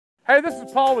Hey, this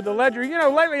is Paul with the Ledger. You know,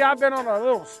 lately I've been on a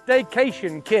little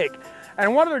staycation kick.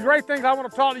 And one of the great things I want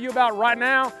to talk to you about right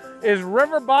now is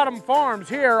River Bottom Farms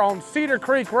here on Cedar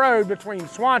Creek Road between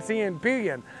Swansea and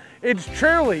Pillion. It's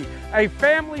truly a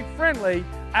family-friendly,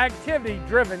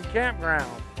 activity-driven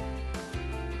campground.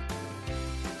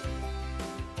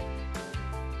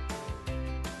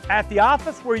 At the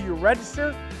office where you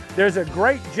register, there's a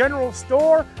great general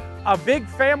store, a big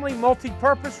family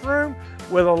multi-purpose room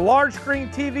with a large screen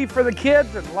TV for the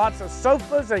kids and lots of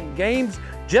sofas and games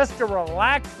just to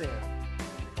relax in.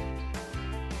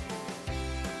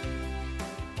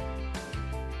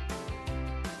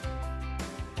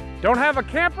 Don't have a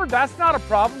camper? That's not a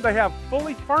problem. They have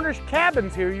fully furnished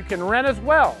cabins here you can rent as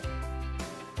well.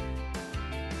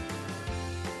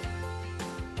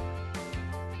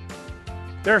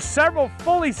 There are several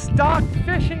fully stocked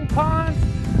fishing ponds.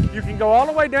 You can go all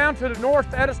the way down to the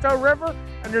North Edisto River,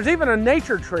 and there's even a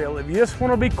nature trail if you just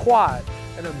want to be quiet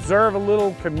and observe a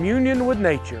little communion with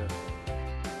nature.